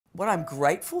What I'm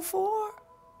grateful for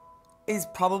is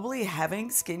probably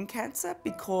having skin cancer,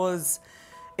 because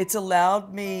it's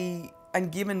allowed me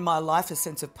and given my life a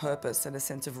sense of purpose and a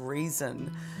sense of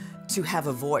reason to have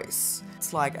a voice.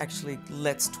 It's like, actually,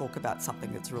 let's talk about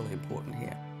something that's really important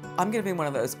here. I'm going to be one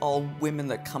of those old women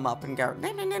that come up and go,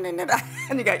 no, no, no, no, no,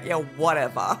 and you go, yeah,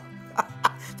 whatever.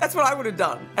 That's what I would have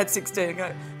done at 16. And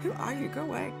go, who are you? Go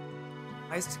away.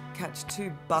 I used to catch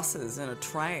 2 buses and a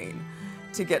train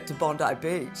to get to Bondi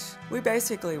Beach. We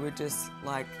basically were just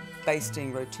like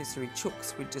basting rotisserie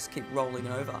chooks. We'd just keep rolling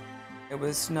over. There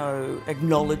was no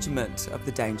acknowledgement of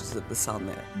the dangers of the sun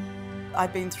there.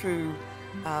 I've been through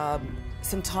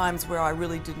some times where I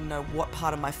really didn't know what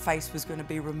part of my face was going to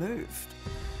be removed.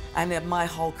 And my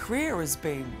whole career has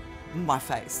been my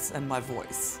face and my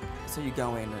voice. So you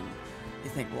go in and you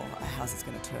think, well, how's this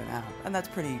going to turn out? And that's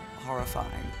pretty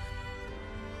horrifying.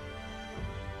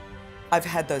 I've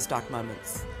had those dark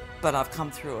moments, but I've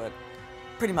come through it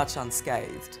pretty much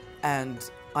unscathed.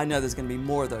 And I know there's going to be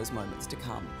more of those moments to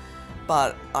come.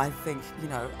 But I think, you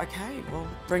know, okay, well,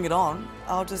 bring it on.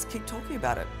 I'll just keep talking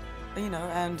about it, you know,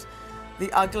 and the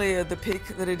uglier the pic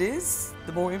that it is,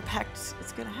 the more impact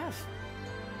it's going to have.